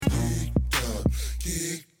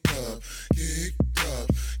geeked up, geeked up,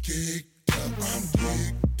 geeked up. I'm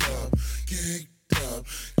geeked up, geeked up,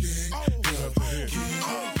 geeked up, geeked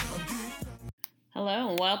up. Hello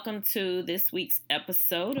and welcome to this week's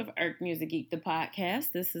episode of Irk Music Geek, the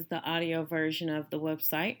podcast. This is the audio version of the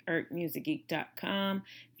website, irkmusicgeek.com.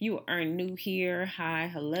 If you are new here,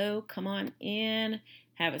 hi, hello, come on in,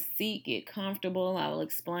 have a seat, get comfortable. I will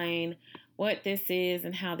explain what this is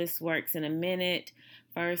and how this works in a minute.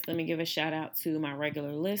 First, let me give a shout out to my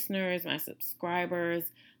regular listeners, my subscribers.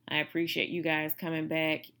 I appreciate you guys coming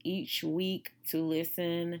back each week to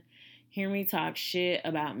listen. Hear me talk shit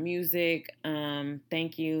about music.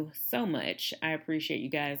 Thank you so much. I appreciate you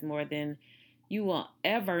guys more than you will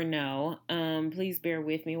ever know. Please bear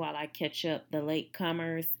with me while I catch up the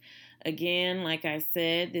latecomers. Again, like I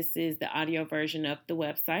said, this is the audio version of the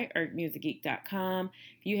website, irkmusicgeek.com.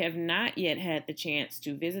 If you have not yet had the chance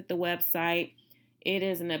to visit the website, it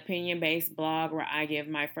is an opinion-based blog where I give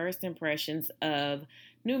my first impressions of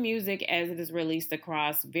new music as it is released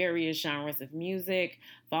across various genres of music.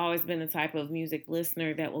 I've always been the type of music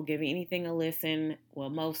listener that will give anything a listen,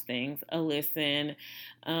 well, most things a listen.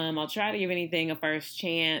 I'll try to give anything a first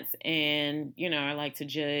chance, and, I like to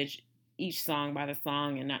judge each song by the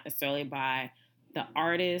song and not necessarily by the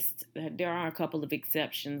artist. There are a couple of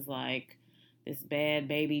exceptions, like this Bad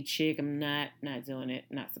Baby chick. I'm not doing it,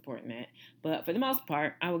 not supporting that. But for the most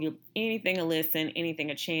part, I will give anything a listen,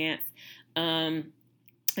 anything a chance. And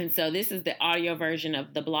so this is the audio version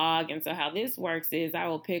of the blog. And so how this works is I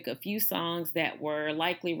will pick a few songs that were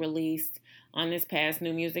likely released on this past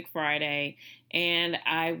New Music Friday, and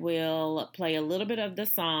I will play a little bit of the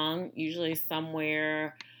song, usually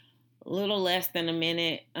somewhere a little less than a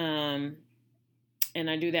minute. And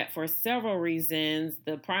I do that for several reasons.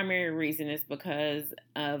 The primary reason is because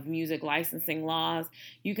of music licensing laws.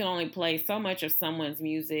 You can only play so much of someone's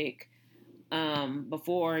music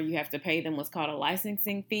before you have to pay them what's called a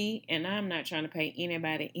licensing fee. And I'm not trying to pay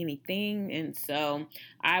anybody anything. And so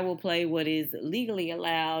I will play what is legally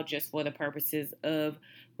allowed just for the purposes of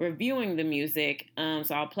reviewing the music.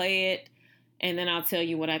 So I'll play it, and then I'll tell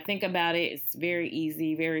you what I think about it. It's very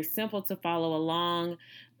easy, very simple to follow along.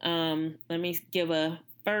 Let me give a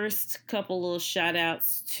first couple little shout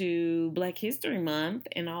outs to Black History Month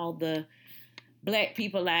and all the Black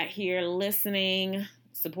people out here listening,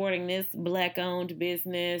 supporting this Black owned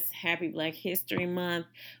business. Happy Black History Month.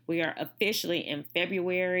 We are officially in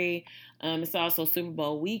February. It's also Super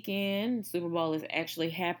Bowl weekend. Super Bowl is actually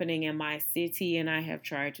happening in my city, and I have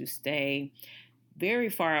tried to stay very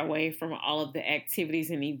far away from all of the activities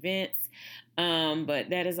and events. But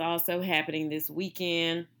that is also happening this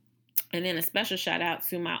weekend. And then a special shout out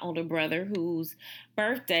to my older brother, whose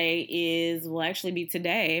birthday will actually be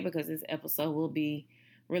today, because this episode will be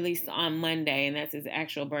released on Monday, and that's his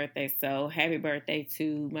actual birthday. So happy birthday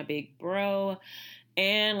to my big bro.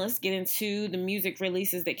 And let's get into the music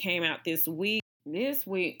releases that came out this week. This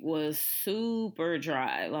week was super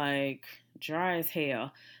dry, like dry as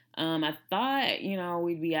hell. I thought,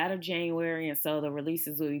 we'd be out of January, and so the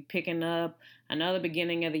releases would be picking up. I know the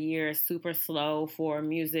beginning of the year is super slow for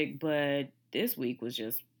music, but this week was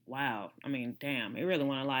just wow. I mean, damn, it really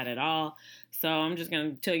wasn't a lot at all. So I'm just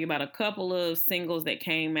going to tell you about a couple of singles that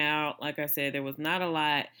came out. Like I said, there was not a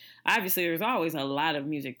lot. Obviously, there's always a lot of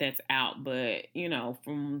music that's out, but,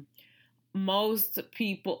 from most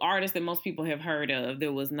people, artists that most people have heard of,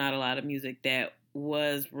 there was not a lot of music that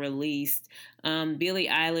was released. Billie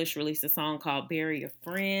Eilish released a song called Bury a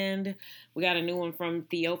Friend. We got a new one from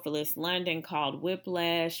Theophilus London called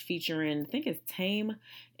Whiplash, featuring, I think it's Tame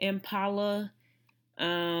Impala.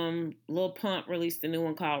 Lil Pump released a new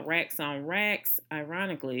one called Racks on Racks.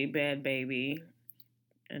 Ironically, Bad Baby,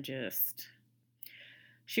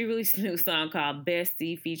 she released a new song called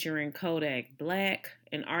Bestie featuring Kodak Black.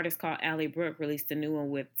 An artist called Ally Brooke released a new one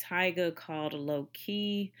with Tyga called Low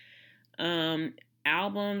Key.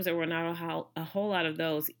 Albums, there were not a whole lot of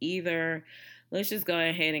those either. Let's just go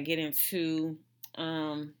ahead and get into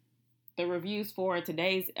the reviews for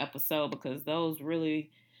today's episode, because those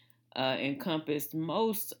really encompassed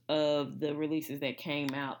most of the releases that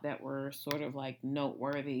came out that were sort of like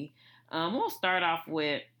noteworthy. We'll start off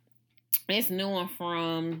with this new one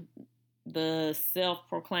from the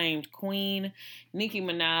self-proclaimed queen, Nicki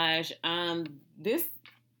Minaj. This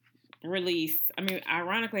release,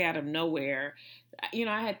 ironically out of nowhere,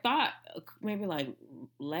 I had thought maybe like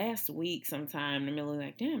last week sometime in the middle,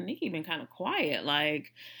 like, damn, Nicki been kind of quiet.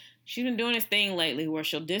 Like, she's been doing this thing lately where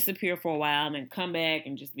she'll disappear for a while and then come back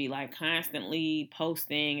and just be like constantly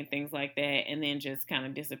posting and things like that, and then just kind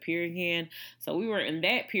of disappear again. So we were in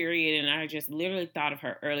that period, and I just literally thought of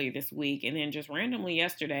her earlier this week. And then just randomly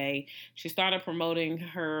yesterday, she started promoting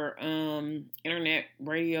her internet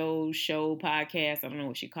radio show podcast. I don't know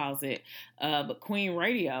what she calls it, but Queen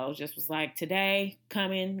Radio just was like, today,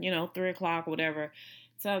 coming, 3:00, whatever.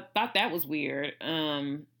 So I thought that was weird.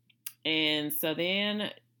 And so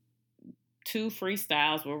then 2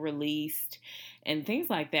 freestyles were released and things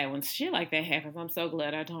like that. When shit like that happens, I'm so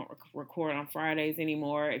glad I don't record on Fridays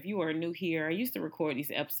anymore. If you are new here, I used to record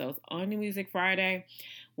these episodes on New Music Friday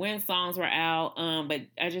when songs were out, but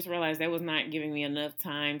I just realized that was not giving me enough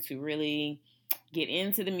time to really get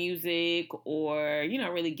into the music or,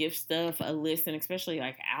 really give stuff a listen, especially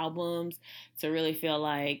like albums, to really feel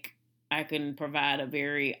like I can provide a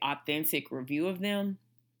very authentic review of them.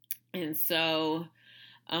 And so,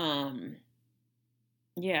 I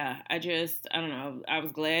don't know. I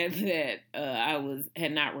was glad that I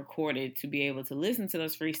had not recorded to be able to listen to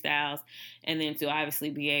those freestyles and then to obviously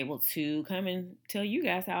be able to come and tell you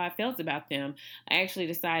guys how I felt about them. I actually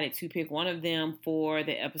decided to pick one of them for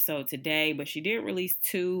the episode today, but she did release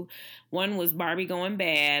 2. One was Barbie Going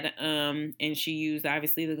Bad, and she used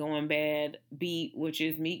obviously the Going Bad beat, which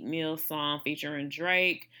is Meek Mill's song featuring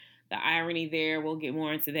Drake. The irony there, we'll get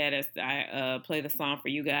more into that as I play the song for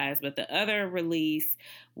you guys. But the other release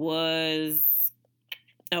was,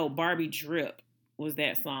 Barbie Drip was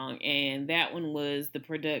that song. And that one was the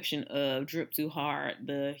production of Drip Too Hard,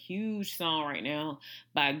 the huge song right now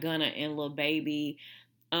by Gunna and Lil Baby.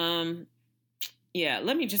 Let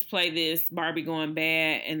me just play this Barbie Going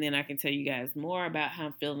Bad, and then I can tell you guys more about how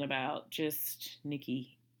I'm feeling about just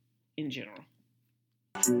Nicki in general.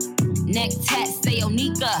 Neck tat, say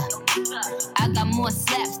Onika. I got more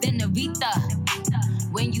slaps than Aretha.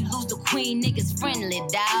 When you lose the queen, niggas friendly,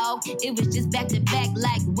 dawg. It was just back to back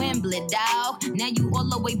like Wembley, dawg. Now you all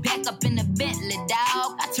the way back up in the Bentley,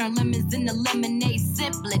 dawg. I turn lemons into lemonade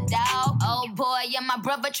simply, dawg. Oh boy, yeah, my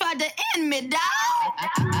brother tried to end me, dawg.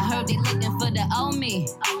 I heard they looking for the owe me.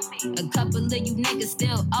 A couple of you niggas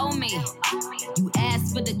still owe me. You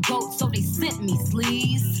asked for the goat, so they sent me,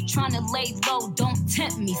 sleaze. Tryna lay low, don't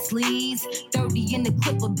tempt me, sleaze. 30 in the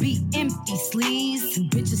clip will be empty, sleaze.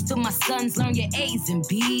 Bitches to my sons, learn your A's and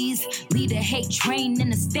B's. Lead a hate train in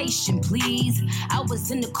the station, please. I was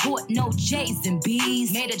in the court, no J's and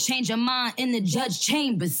B's. Made a change of mind in the judge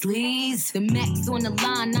chamber, sleaze. The max on the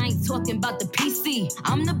line, I ain't talking about the PC.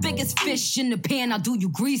 I'm the biggest fish in the pan, I'll do you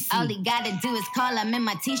greasy. All he gotta do is call him in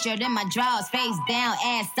my t-shirt and my drawers. Face down,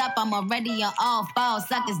 ass up, I'm already on all fours.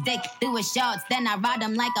 Suck his dick through his shorts, then I ride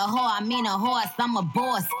him like a whore. I mean a horse, I'm a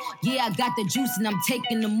boss. Yeah, I got the juice and I'm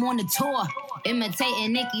taking them on the tour.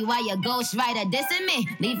 Imitating Nicki while your ghostwriter dissing me.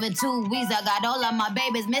 Leave it 2 weeks, I got all of my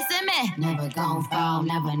babies missing me. Never gon' fall,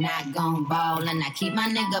 never not gon' ball. And I keep my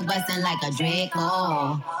nigga bustin' like a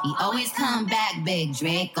Draco. He always come back, big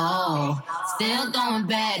Draco. Still going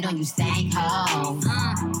bad on you stank hoes.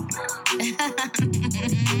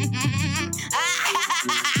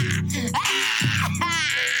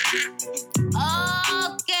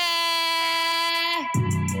 Okay.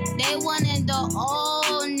 They wanted the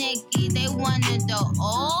old Nicki. They wanted the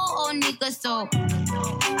old Nicki. So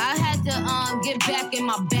I had to get back in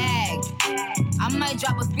my bag. I might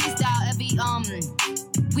drop a freestyle every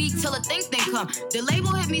week till a thing come. The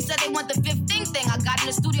label hit me, said they want the 15 thing. I got in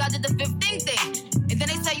the studio, I did the 15 thing. And then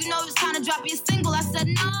they said, it's time to drop your single. I said,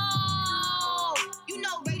 no.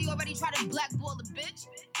 Radio already tried to blackball the bitch.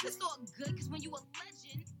 It's all good, cause when you a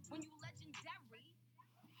legend, when you legendary.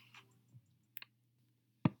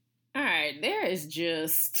 All right, there is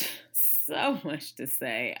just so much to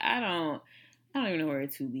say. I don't even know where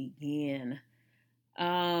to begin.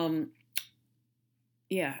 After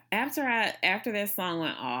that song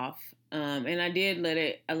went off, and I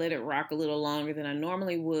let it rock a little longer than I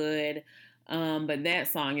normally would. But that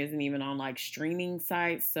song isn't even on like streaming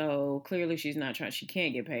sites, so clearly she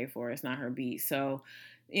can't get paid for it. It's not her beat. So,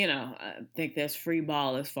 I think that's free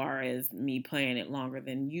ball as far as me playing it longer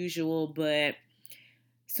than usual. But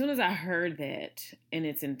as soon as I heard that in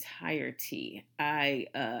its entirety, I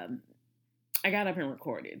got up and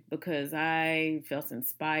recorded because I felt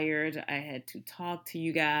inspired. I had to talk to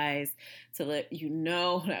you guys to let you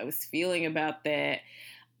know what I was feeling about that.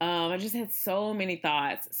 I just had so many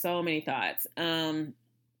thoughts.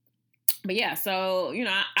 But yeah, so,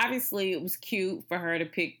 obviously it was cute for her to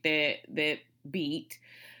pick that beat.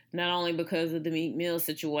 not only because of the Meek Mill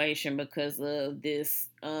situation, because of this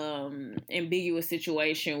ambiguous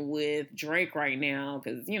situation with Drake right now,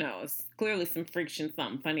 because, you know, it's clearly some friction,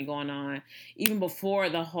 something funny going on, even before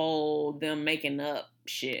the whole them making up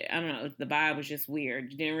shit. I don't know, the vibe was just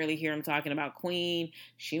weird. You didn't really hear him talking about Queen.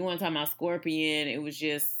 She wasn't talking about Scorpion. It was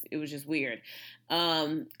just weird.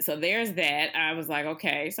 So there's that. I was like,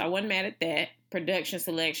 okay, so I wasn't mad at that. Production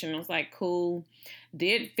selection, I was like, cool.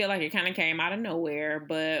 Did feel like it kind of came out of nowhere,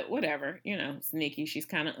 but whatever. You know, it's Nicki. She's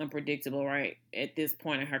kind of unpredictable, right, at this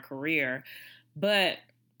point in her career. But,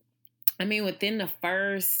 I mean, within the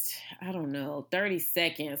first, 30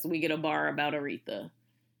 seconds, we get a bar about Aretha.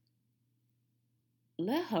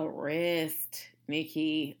 Let her rest,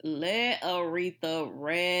 Nicki. Let Aretha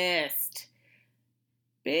rest.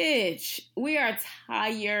 Bitch, we are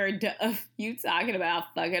tired of you talking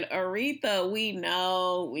about fucking Aretha. We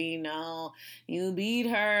know. You beat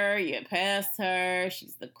her, you passed her,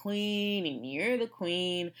 she's the queen, and you're the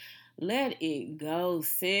queen. Let it go,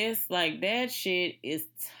 sis. Like, that shit is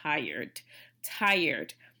tired.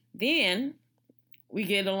 Then we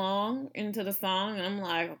get along into the song, and I'm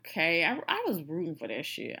like, okay, I was rooting for that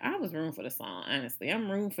shit. I was rooting for the song, honestly. I'm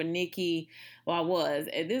rooting for Nicki. Well, I was.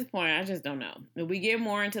 At this point, I just don't know. If we get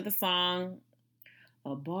more into the song,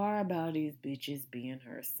 a bar about these bitches being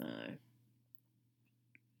her son.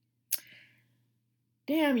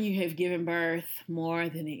 Damn, you have given birth more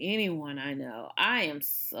than anyone I know. I am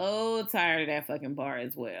so tired of that fucking bar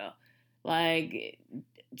as well. Like,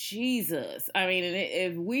 Jesus. I mean,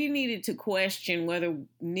 if we needed to question whether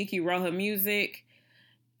Nicki wrote her music,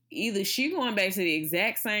 either she going back to the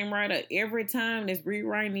exact same writer every time that's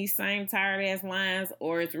rewriting these same tired ass lines,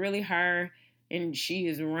 or it's really her and she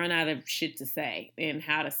has run out of shit to say and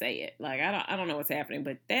how to say it. Like, I don't know what's happening,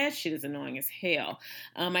 but that shit is annoying as hell.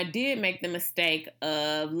 I did make the mistake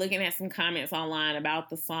of looking at some comments online about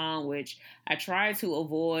the song, which I try to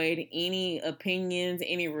avoid any opinions,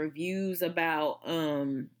 any reviews about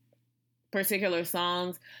particular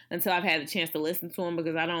songs until I've had the chance to listen to them,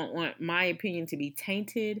 because I don't want my opinion to be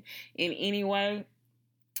tainted in any way.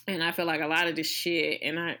 And I feel like a lot of this shit,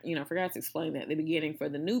 and I, forgot to explain that at the beginning for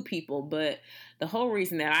the new people, but the whole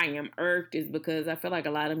reason that I am irked is because I feel like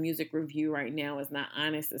a lot of music review right now is not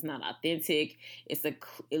honest, it's not authentic. It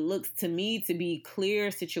looks to me to be clear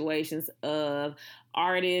situations of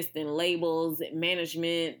artists and labels,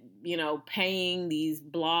 management, paying these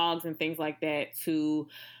blogs and things like that to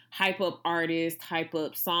hype up artists, hype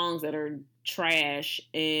up songs that are trash,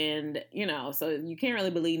 and so you can't really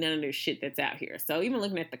believe none of this shit that's out here. So even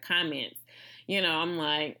looking at the comments, I'm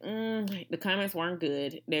like, the comments weren't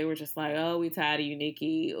good. They were just like, oh, we tired of you,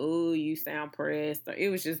 Nicki. Oh, you sound pressed. It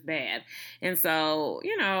was just bad. And so,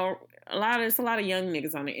 it's a lot of young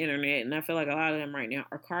niggas on the internet, and I feel like a lot of them right now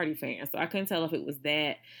are Cardi fans. So I couldn't tell if it was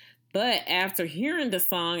that. But after hearing the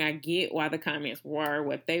song, I get why the comments were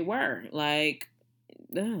what they were. Like,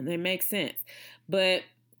 they make sense. But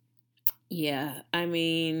yeah, I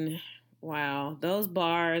mean, wow, those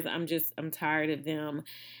bars, I'm tired of them.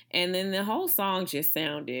 And then the whole song just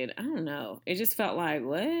sounded, I don't know, it just felt like,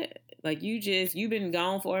 what? Like, you've been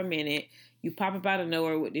gone for a minute. You pop up out of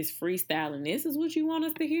nowhere with this freestyle, and this is what you want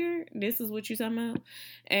us to hear? This is what you talking about?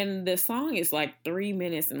 And the song is like 3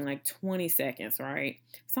 minutes and like 20 seconds, right?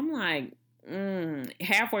 So I'm like,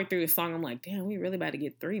 halfway through the song, I'm like, damn, we really about to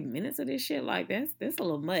get 3 minutes of this shit? Like, that's a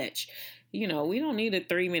little much. We don't need a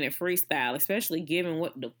 3-minute freestyle, especially given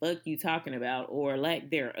what the fuck you talking about, or lack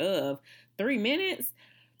thereof. 3 minutes?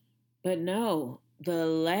 But no, the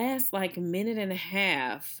last like minute and a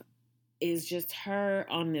half is just her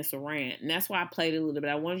on this rant. And that's why I played it a little bit.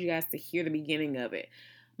 I wanted you guys to hear the beginning of it.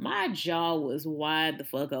 My jaw was wide the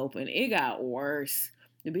fuck open. It got worse.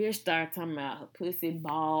 The bitch started talking about her pussy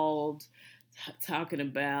bald, talking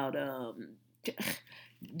about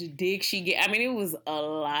the dick she get. I mean, it was a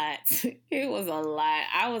lot. It was a lot.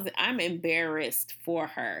 I'm embarrassed for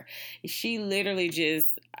her. She literally just,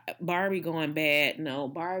 Barbie going bad. No,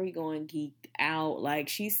 Barbie going geeked out. Like,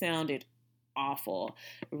 she sounded awful.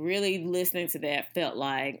 Really listening to that felt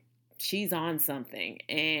like she's on something.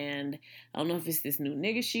 And I don't know if it's this new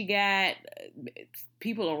nigga she got,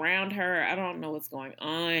 people around her. I don't know what's going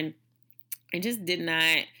on. It just did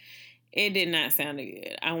not sound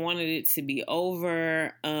good. I wanted it to be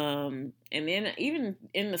over. And then even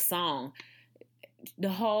in the song, the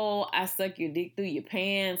whole I suck your dick through your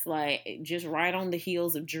pants, like, just right on the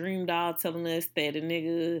heels of Dream Doll telling us that a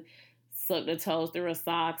nigga sucked her toes through her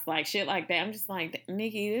socks, like shit like that. I'm just like,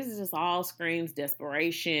 Nicki, this is just all screams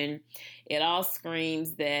desperation. It all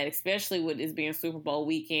screams that, especially with this being Super Bowl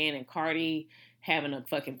weekend and Cardi having a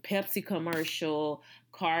fucking Pepsi commercial,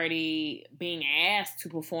 Cardi being asked to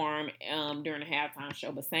perform during the halftime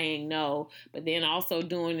show, but saying no, but then also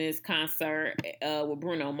doing this concert with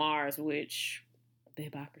Bruno Mars, which the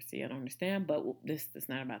hypocrisy I don't understand, but this is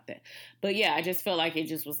not about that. But yeah, I just felt like it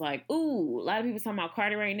just was like, ooh, a lot of people talking about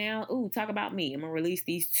Cardi right now. Ooh, talk about me. I'm gonna release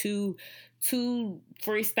these two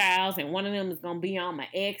freestyles, and one of them is gonna be on my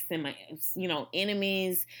ex and my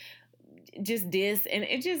enemies. Just this, and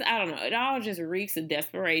it just, I don't know, it all just reeks of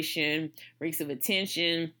desperation, reeks of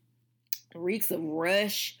attention, reeks of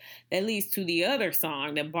rush. That leads to the other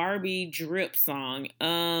song, the Barbie Drip song.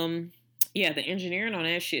 Yeah, the engineering on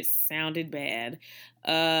that shit sounded bad.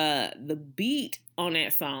 The beat on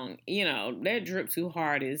that song, that Drip Too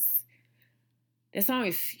Hard that song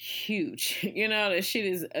is huge. That shit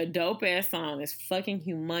is a dope ass song. It's fucking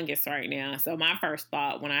humongous right now. So my first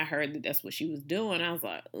thought when I heard that that's what she was doing, I was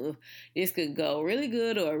like, ugh, this could go really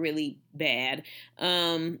good or really bad.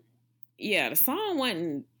 Yeah, the song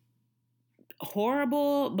wasn't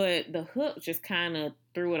horrible, but the hook just kind of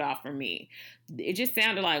threw it off for me. It just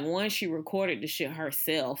sounded like, one, she recorded the shit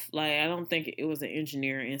herself. Like, I don't think it was an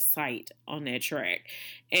engineer in sight on that track.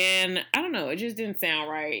 And I don't know, it just didn't sound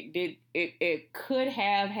right. It could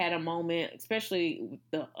have had a moment, especially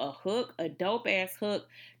with a hook, a dope ass hook,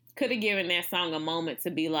 could have given that song a moment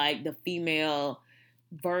to be like the female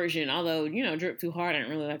version, although Drip Too Hard ain't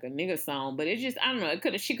really like a nigga song, but it just, I don't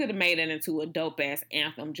know, she could have made it into a dope ass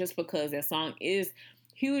anthem just because that song is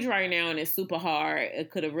huge right now and it's super hard.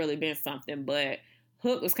 It could have really been something, but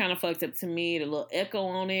hook was kind of fucked up to me. The little echo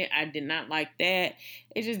on it, I did not like that.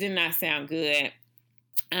 It just did not sound good.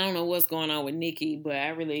 I don't know what's going on with Nicki, but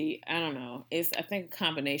I don't know. It's, I think, a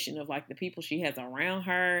combination of like the people she has around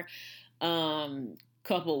her,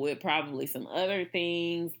 coupled with probably some other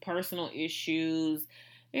things, personal issues.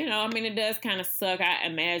 It does kind of suck. I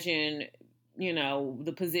imagine,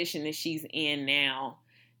 the position that she's in now,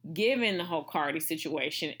 given the whole Cardi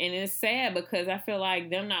situation. And it's sad because I feel like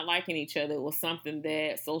them not liking each other was something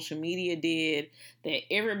that social media did,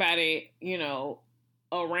 that everybody,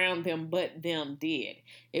 around them but them did.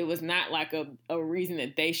 It was not like a reason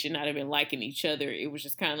that they should not have been liking each other. It was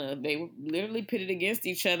just kind of, they were literally pitted against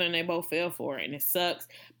each other and they both fell for it. And it sucks.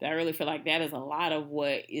 But I really feel like that is a lot of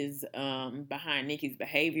what is behind Nicki's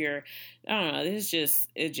behavior. I don't know. It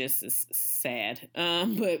just is sad.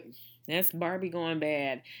 But that's Barbie going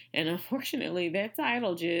bad. And unfortunately, that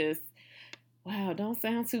title just, wow, don't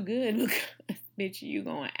sound too good because, bitch, you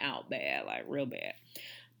going out bad, like real bad.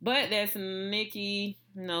 But that's Nicki,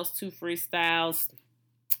 those two freestyles.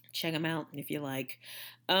 Check them out if you like.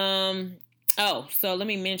 So let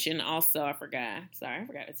me mention also, I forgot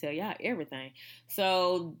to tell y'all everything.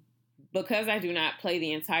 So because I do not play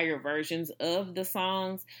the entire versions of the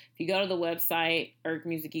songs, if you go to the website,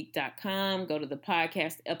 irkmusicgeek.com, go to the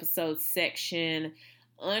podcast episode section,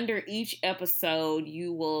 under each episode,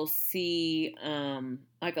 you will see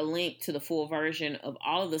like a link to the full version of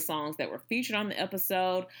all of the songs that were featured on the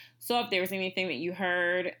episode. So if there's anything that you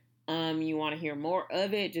heard, you want to hear more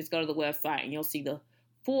of it, just go to the website and you'll see the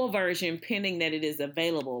full version pending that it is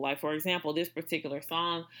available. Like, for example, this particular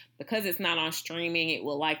song, because it's not on streaming, it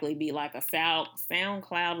will likely be like a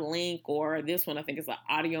SoundCloud link, or this one I think is an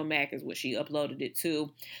Audio Mac is what she uploaded it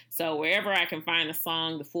to. So wherever I can find the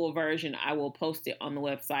song, the full version, I will post it on the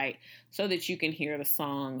website so that you can hear the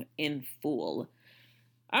song in full.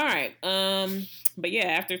 All right. But yeah,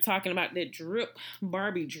 after talking about that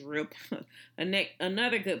Barbie drip,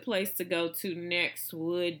 another good place to go to next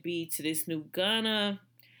would be to this new Gunna.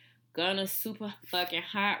 Gunna's super fucking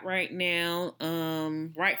hot right now.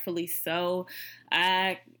 Rightfully so.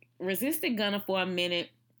 I resisted Gunna for a minute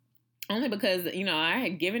only because, I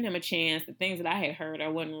had given him a chance. The things that I had heard, I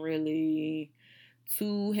wasn't really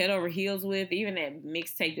too head over heels with. Even that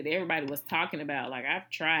mixtape that everybody was talking about, like, I've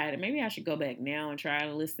tried, and maybe I should go back now and try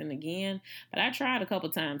to listen again, but I tried a couple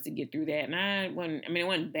times to get through that, and it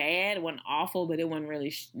wasn't bad, it wasn't awful, but it wasn't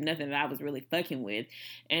really nothing that I was really fucking with.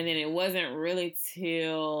 And then it wasn't really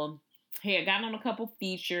till he had gotten on a couple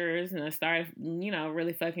features and I started,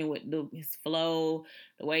 really fucking with his flow,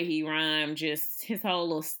 the way he rhymed, just his whole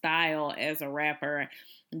little style as a rapper.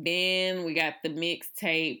 Then we got the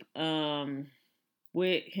mixtape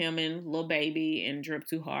with him and Lil Baby and Drip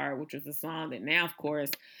Too Hard, which was a song that now, of course,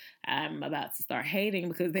 I'm about to start hating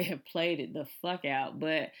because they have played it the fuck out.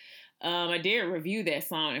 But I did review that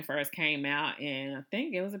song when it first came out, and I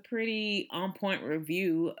think it was a pretty on-point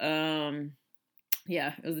review.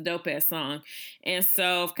 Yeah, it was a dope-ass song. And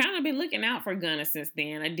so I've kind of been looking out for Gunna since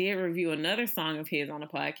then. I did review another song of his on a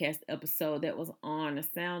podcast episode that was on the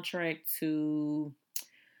soundtrack to...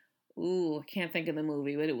 Ooh, I can't think of the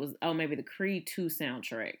movie, but it was, maybe the Creed 2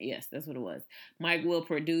 soundtrack. Yes, that's what it was. Mike Will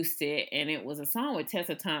produced it, and it was a song with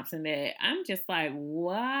Tessa Thompson that I'm just like,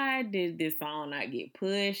 why did this song not get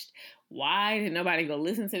pushed? Why did nobody go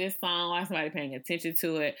listen to this song? Why is somebody paying attention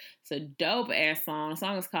to it? It's a dope-ass song. The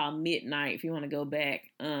song is called Midnight, if you want to go back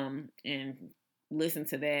and listen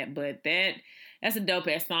to that. But that's a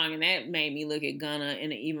dope-ass song, and that made me look at Gunna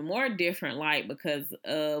in an even more different light because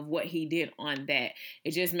of what he did on that.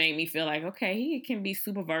 It just made me feel like, okay, he can be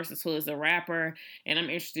super versatile as a rapper, and I'm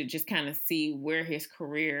interested to just kind of see where his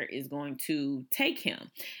career is going to take him.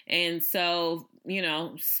 And so, you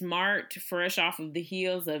know, smart, fresh off of the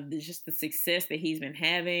heels of just the success that he's been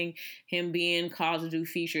having, him being called to do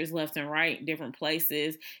features left and right, different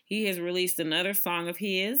places. He has released another song of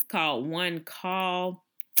his called One Call.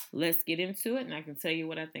 Let's get into it, and I can tell you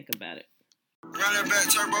what I think about it. Run that back,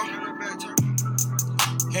 Turbo.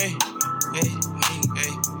 Hey, hey, hey,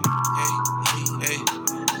 hey, hey, hey,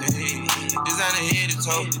 hey. Designer head to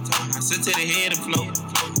toe. I sit to the head and float.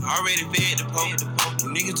 Already fed the poke.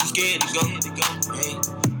 Niggas too scared to go. Hey,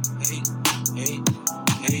 hey, hey,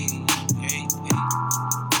 hey, hey, hey,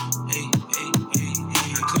 hey, hey.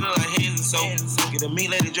 I clean up like hands and soap. Get a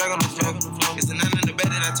meat lady drag on the floor. It's a 9 in the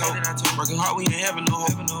bed that I told. Working hard, we ain't having no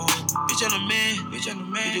hope. Bitch on the man. Bitch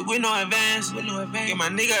with no advance. Give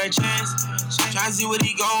my nigga a chance. Try to see what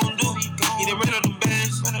he gon' do. He done ran up them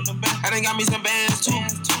bands. I done got me some bands too.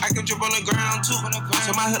 I can trip on the ground too.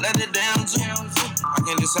 So my hood let it down too. I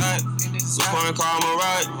can decide. So foreign car, I'ma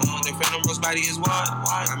ride. The phantom roast body is wide.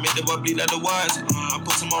 I made the bubbly leather watch. I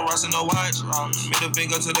put some more rocks in the watch. Middle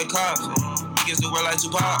finger to the cops. Niggas do well like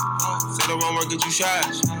Tupac. Say the wrong word, get you shot.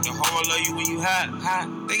 The whole world love you when you hot.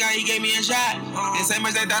 Think how he gave me a shot. Didn't say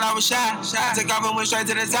much, they thought I was shy. I took off and went straight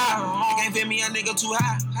to the top. They can't fit me, a nigga too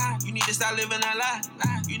high. You need to stop living a lie.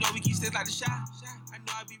 You know we keep sticks like the shot. I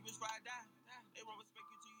know I be rich before I die. They won't respect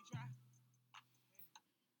you till you try.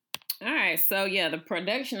 All right, so yeah, the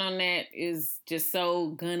production on that is just so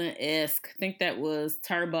Gunna-esque. I think that was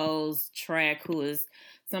Turbo's track, who is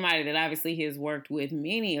somebody that obviously he has worked with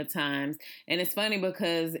many a times. And it's funny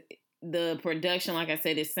because the production, like I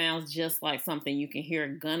said, it sounds just like something you can hear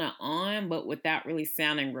Gunna on, but without really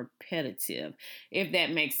sounding repetitive, if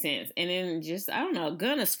that makes sense. And then just, I don't know,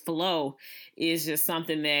 Gunna's flow is just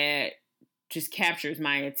something that just captures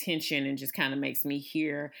my attention and just kind of makes me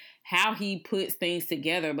hear how he puts things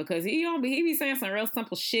together, because he be saying some real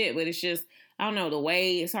simple shit, but it's just, I don't know, the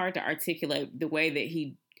way, it's hard to articulate the way that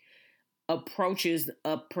he approaches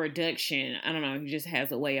a production. I don't know, he just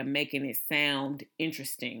has a way of making it sound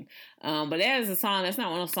interesting. But that is a song, that's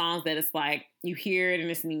not one of those songs that it's like you hear it and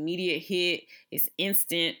it's an immediate hit, it's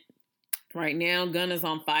instant. Right now, Gunna's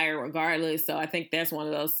on fire regardless, so I think that's one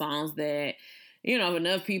of those songs that, you know, if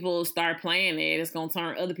enough people start playing it, it's going to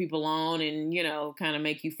turn other people on and, you know, kind of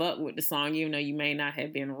make you fuck with the song, even though you may not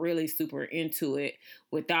have been really super into it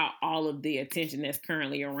without all of the attention that's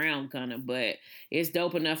currently around Gunna. But it's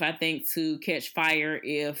dope enough, I think, to catch fire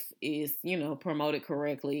if it's, you know, promoted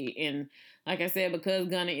correctly. And like I said, because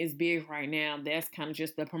Gunna is big right now, that's kind of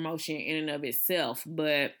just the promotion in and of itself.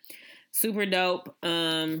 But super dope.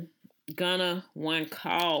 Gunna, One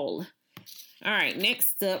Call. All right,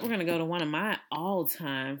 next up, we're going to go to one of my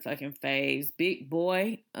all-time fucking faves, Big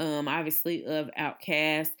Boi, obviously of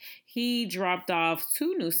Outkast. He dropped off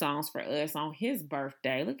 2 new songs for us on his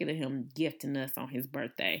birthday. Look at him gifting us on his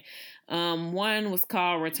birthday. One was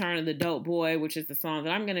called Return of the Dope Boy, which is the song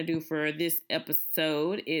that I'm going to do for this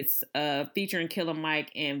episode. It's featuring Killer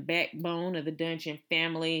Mike and Backbone of the Dungeon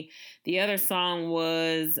Family. The other song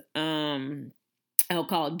was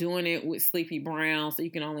called Doing It with Sleepy Brown. So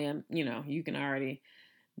you can only, you know, you can already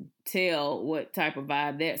tell what type of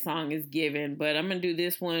vibe that song is giving. But I'm going to do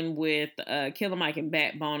this one with Killer Mike and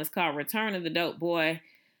Backbone. It's called Return of the Dope Boy.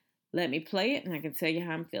 Let me play it and I can tell you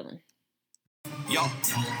how I'm feeling. Yo.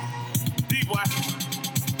 D-Boy.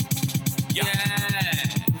 Yeah.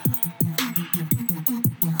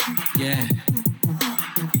 Yeah.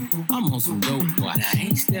 I'm on some dope, boy. I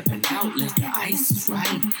ain't stepping out unless the ice is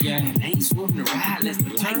right. Yeah, and I ain't swerving the ride unless the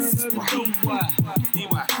lights is right.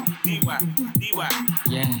 D-Boy.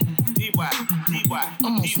 Yeah. D-Boy.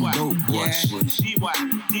 I'm on some dope, boy. D-Boy.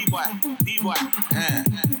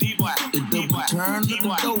 The return of the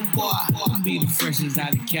dope, boy. I be the freshest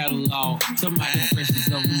out the catalog. Somebody the freshest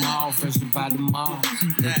of them all. Fresh about them all.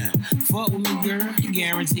 Fuck with me, girl. You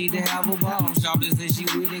guaranteed to have a ball. Shawty say she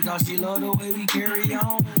with it cause she love the way we carry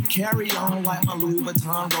on. Carry on like my Louis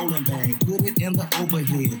Vuitton rolling bag. Put it in the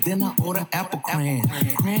overhead. Then I order apple cran.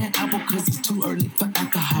 Cran apple cause it's too early for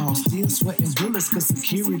alcohol. Still sweating Willis cause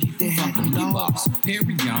security they had them dogs.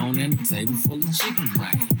 Perry on and a table full of chicken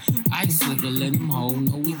right. Icicle, let them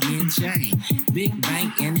hold, know we getting chain. Big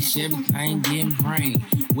bank and the Chevy thing getting brain.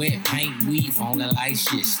 Wet paint, weave on the light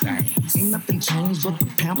shit stains. Ain't nothing changed but the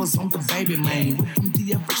Pampers on the baby man. Went from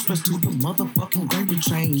DF Express to the motherfucking gravy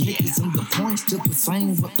train. Niggas in the points still the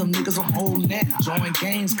same, but them niggas on old net. Join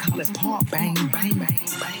gangs, call it part bang, bang, bang,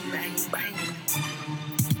 bang, bang, bang.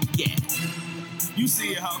 Yeah. You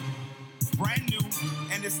see it, huh? Brand new,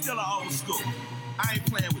 and it's still an old school. I ain't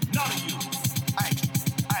playing with none of you. Ay.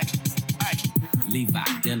 Levi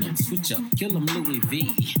denim, switch up, kill 'em Louis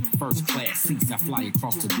V. First class seats, I fly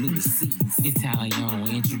across the bluest seas. Italiano,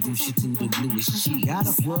 introduce you to the bluest cheese. Got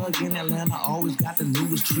a plug in Atlanta, always got the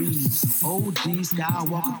newest trees. OG,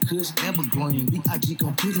 Skywalker, Kush, Evergreen. B.I.G.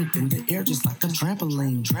 gon' put it in the air just like a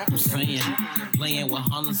trampoline. Saying, playing with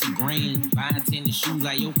hundreds of grand. Buying tennis shoes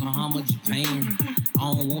like Yokohama, Japan.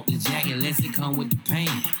 I don't want the jacket unless it come with the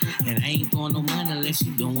pants. And I ain't throwing no money unless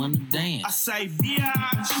you don't want to dance. I say,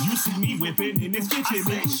 bitch, you see me whipping in this kitchen,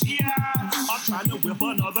 bitch. Yeah, I'm trying to whip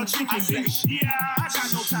another chicken, bitch. Yeah, I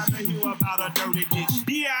got no time to hear about a dirty bitch.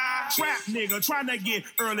 Yeah, trap nigga trying to get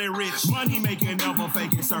early rich. Money making, never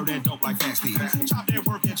faking, serve that dope like fasty. Chop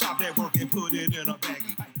that work and put it in a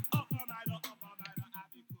baggie.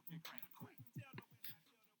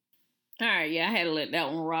 All right, yeah, I had to let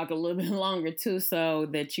that one rock a little bit longer too, so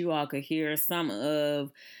that you all could hear some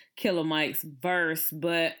of Killer Mike's verse.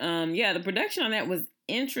 But yeah, the production on that was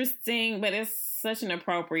interesting, but it's such an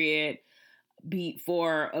appropriate beat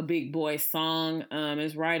for a Big Boy song.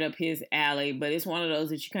 It's right up his alley, but it's one of those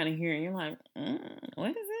that you kind of hear and you're like, what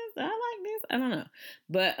is this? I like this. I don't know.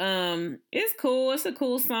 But it's cool. It's a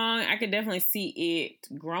cool song. I could definitely see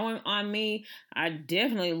it growing on me. I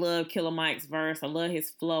definitely love Killer Mike's verse. I love his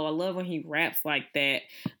flow. I love when he raps like that.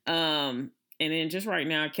 And then just right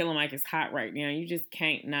now, Killer Mike is hot right now. You just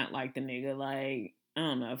can't not like the nigga. Like, I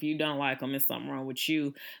don't know. If you don't like him, there's something wrong with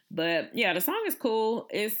you. But yeah, the song is cool.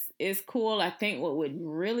 It's cool. I think what would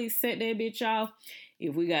really set that bitch off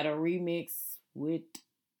if we got a remix with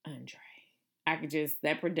Andre.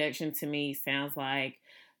 That production to me sounds like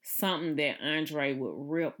something that Andre would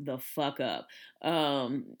rip the fuck up.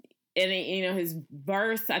 And it, his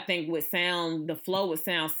verse, I think the flow would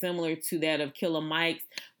sound similar to that of Killer Mike's.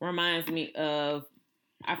 Reminds me of,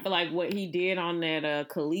 I feel like what he did on that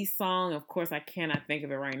Khalees song. Of course, I cannot think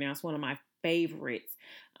of it right now. It's one of my favorites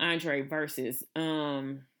Andre verses.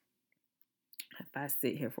 If I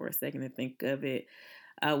sit here for a second to think of it,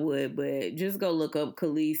 I would, but just go look up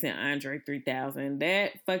Khalees and Andre 3000.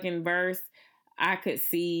 That fucking verse, I could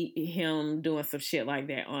see him doing some shit like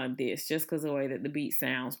that on this, just because of the way that the beat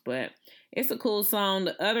sounds. But it's a cool song.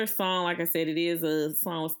 The other song, like I said, it is a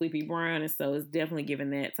song with Sleepy Brown, and so it's definitely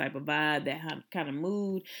giving that type of vibe, that kind of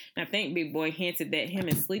mood. And I think Big Boy hinted that him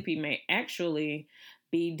and Sleepy may actually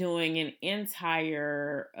be doing an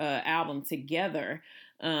entire album together.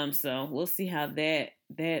 So we'll see how that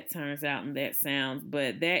turns out and that sounds.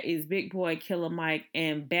 But that is Big Boy, Killer Mike,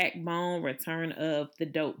 and Backbone, Return of the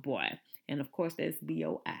Dope Boy. And of course, that's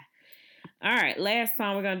B.O.I. All right, last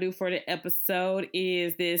song we're going to do for the episode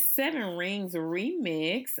is this 7 Rings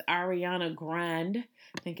remix. Ariana Grande,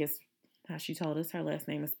 I think it's how she told us her last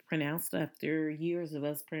name is pronounced after years of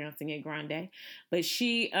us pronouncing it Grande. But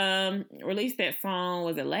she released that song,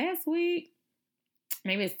 was it last week?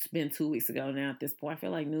 Maybe it's been 2 weeks ago now at this point. I feel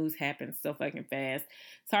like news happens so fucking fast.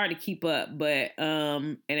 It's hard to keep up. But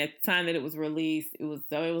and at the time that it was released, it was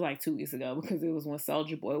like 2 weeks ago, because it was when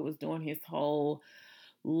Soulja Boy was doing his whole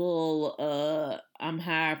little I'm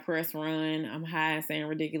high press run. I'm high and saying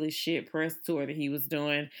ridiculous shit press tour that he was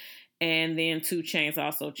doing. And then 2 Chainz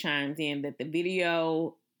also chimed in that the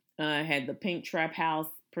video had the Pink Trap House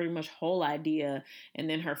pretty much whole idea, and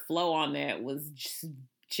then her flow on that was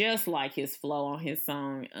just like his flow on his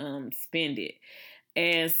song, Spend It.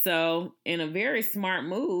 And so, in a very smart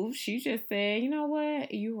move, she just said, you know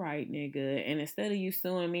what? You right, nigga. And instead of you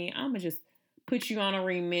suing me, I'm going to just put you on a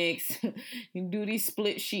remix. You do these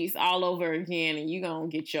split sheets all over again, and you going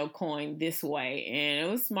to get your coin this way. And it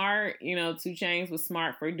was smart. 2 Chainz was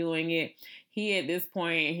smart for doing it. He, at this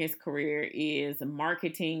point in his career, is a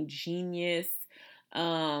marketing genius.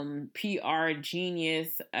 PR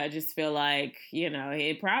genius. I just feel like,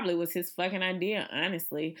 it probably was his fucking idea,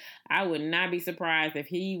 honestly. I would not be surprised if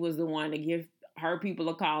he was the one to give her people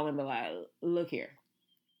a call and be like, look here,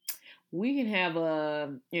 we can have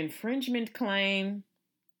a infringement claim,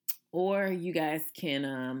 or you guys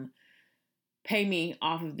can pay me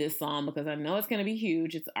off of this song, because I know it's going to be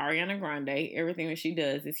huge. It's Ariana Grande. Everything that she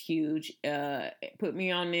does is huge. Put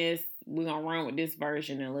me on this. we're going to run with this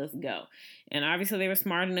version and let's go. And obviously they were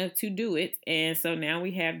smart enough to do it. And so now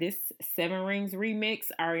we have this 7 Rings remix,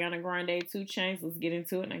 Ariana Grande, 2 Chainz. Let's get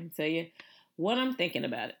into it and I can tell you what I'm thinking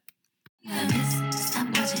about it. Stop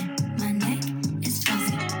watching. My neck is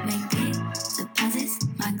fuzzy. Make big deposits.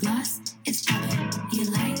 My gloss is popping. You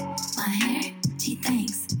like my hair? She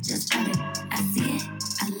thinks. Just pop it. I see it.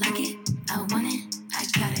 I like it. I want it. I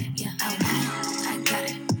got it. Yeah, I want it. I got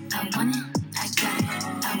it. I want it. I got it.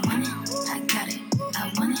 I want it. I got it.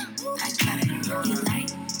 I want it. I got it. You like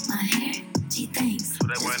my hair? She thinks.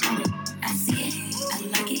 Just pop it. I see it. I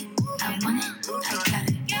like it. I want it. I got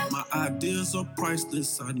it. My ideas are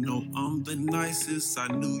priceless. I know I'm the nicest. I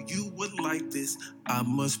knew you would like this. I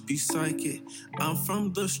must be psychic. I'm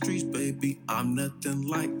from the streets, baby. I'm nothing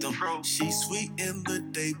like them. She's sweet in the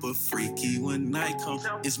day, but freaky when night comes.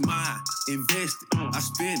 It's mine, invested. I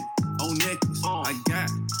spend it on necklace. I got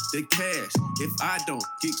the cash if I don't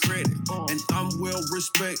get credit. And I'm well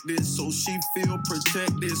respected, so she feel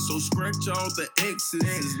protected. So scratch all the X's.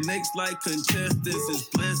 It's next like contestants. It's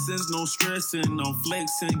blessings, no stressing, no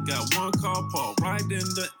flexing. Got one car parked right in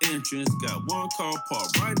the entrance. Got one car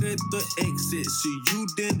parked right at the exit. See, you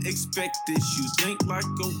didn't expect this. You think like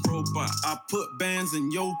a robot. I put bands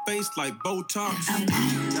in your face like Botox. I want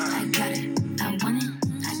it. I got it. I want it.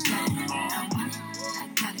 I got it. I want it. I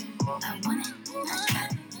got it. I want it. I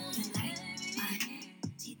got it. You like my hair?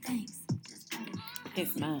 She thinks. Just pop it.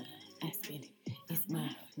 It's mine. I spend it. It's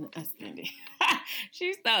mine. I spend it.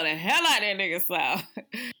 She stole the hell out of that nigga song.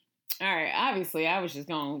 All right, obviously, I was just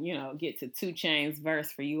going to, get to 2 Chainz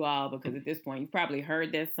verse for you all because at this point, you've probably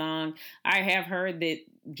heard that song. I have heard that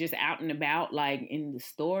just out and about, like in the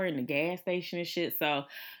store, in the gas station and shit. So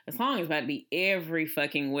the song is about to be every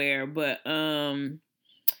fucking where. But,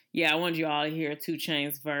 yeah, I wanted you all to hear 2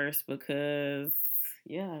 Chainz verse because,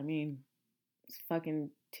 yeah, I mean, it's fucking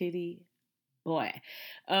titty boy.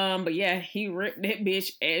 But yeah, he ripped that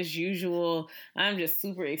bitch as usual. I'm just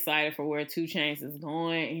super excited for where 2 Chainz is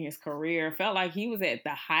going in his career. Felt like he was at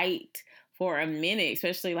the height for a minute,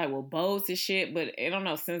 especially like with Bows and shit. But I don't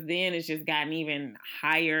know, since then it's just gotten even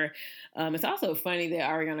higher. It's also funny that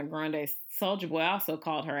Ariana Grande, Soulja Boy, also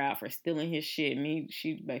called her out for stealing his shit, and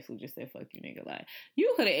she basically just said, "Fuck you, nigga." Like,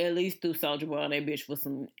 you could have at least threw Soulja Boy on that bitch for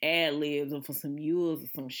some ad libs or for some mules or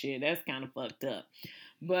some shit. That's kind of fucked up.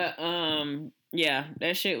 But, yeah,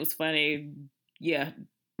 that shit was funny. Yeah,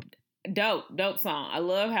 dope song. I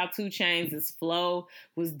love how 2 Chainz' flow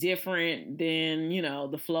was different than,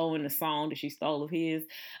 the flow in the song that she stole of his.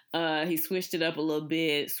 He switched it up a little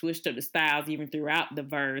bit, switched up the styles even throughout the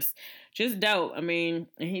verse. Just dope. I mean,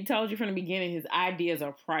 and he told you from the beginning his ideas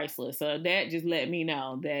are priceless. So that just let me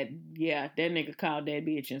know that, yeah, that nigga called that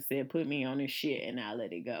bitch and said, put me on this shit and I'll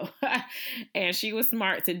let it go. And she was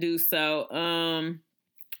smart to do so.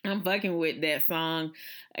 I'm fucking with that song.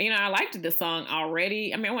 I liked the song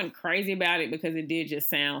already. I mean, I wasn't crazy about it because it did just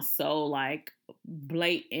sound so, like,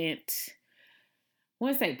 blatant. I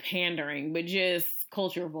wouldn't say pandering, but just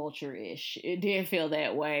culture vulture-ish. It did feel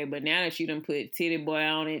that way. But now that you done put Titty Boy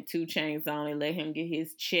on it, 2 Chainz on it, let him get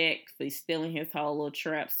his check for stealing his whole little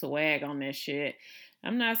trap swag on that shit,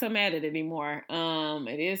 I'm not so mad at it anymore.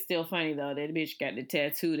 It is still funny, though, that bitch got the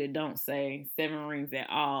tattoo that don't say 7 Rings at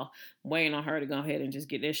all. I'm waiting on her to go ahead and just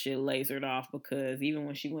get that shit lasered off because even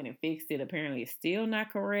when she went and fixed it, apparently it's still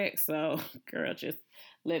not correct. So, girl, just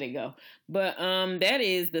let it go. But that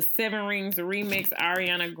is the 7 Rings remix,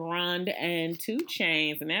 Ariana Grande and 2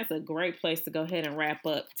 Chainz. And that's a great place to go ahead and wrap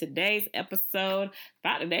up today's episode.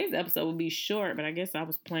 Thought today's episode would be short, but I guess I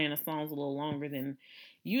was playing the songs a little longer than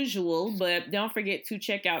usual. But don't forget to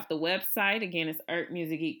check out the website. Again, it's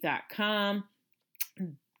irkmusicgeek.com.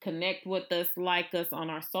 Connect with us, like us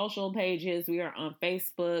on our social pages. We are on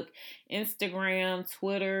Facebook, Instagram,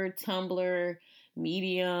 Twitter, Tumblr,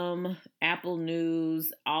 Medium, Apple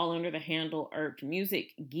News, all under the handle Irk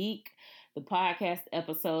Music Geek. The podcast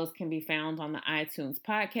episodes can be found on the iTunes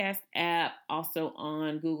podcast app, also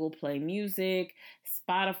on Google Play Music,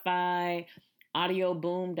 Spotify,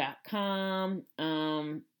 audioboom.com.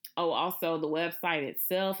 Also the website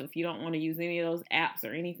itself. If you don't want to use any of those apps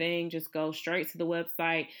or anything, just go straight to the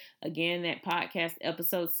website. Again, that podcast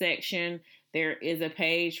episode section, there is a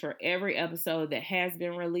page for every episode that has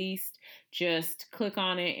been released. Just click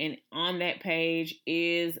on it, and on that page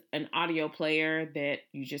is an audio player that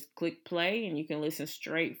you just click play and you can listen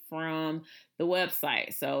straight from the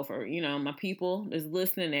website. So for, my people that's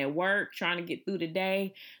listening at work, trying to get through the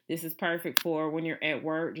day, this is perfect for when you're at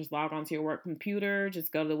work. Just log onto your work computer,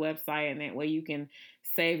 just go to the website, and that way you can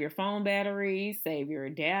save your phone battery, save your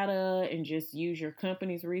data, and just use your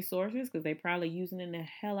company's resources because they're probably using the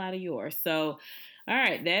hell out of yours. So, All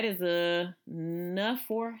right, that is enough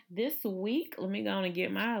for this week. Let me go on and get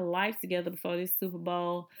my life together before this Super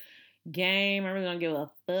Bowl game. I really don't give a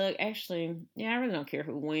fuck. Actually, yeah, I really don't care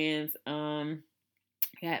who wins.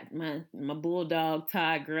 Got my bulldog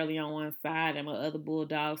Todd Gurley on one side and my other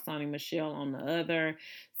bulldog Sonny Michelle on the other.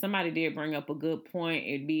 Somebody did bring up a good point.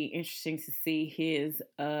 It'd be interesting to see his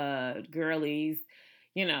Gurley's,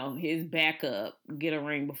 his backup get a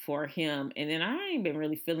ring before him. And then I ain't been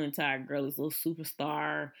really feeling Todd Gurley's little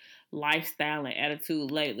superstar lifestyle and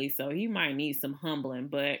attitude lately, so he might need some humbling.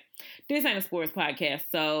 But this ain't a sports podcast,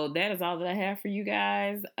 so that is all that I have for you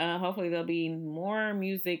guys. Hopefully there'll be more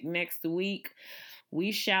music next week.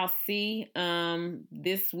 We shall see.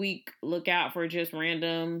 This week, look out for just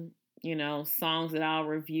random, songs that I'll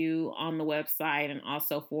review on the website, and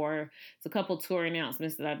also for a couple tour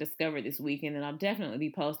announcements that I discovered this weekend that I'll definitely be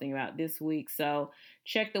posting about this week. So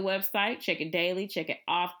check the website, check it daily, check it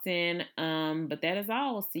often. But that is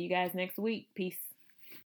all. We'll see you guys next week. Peace.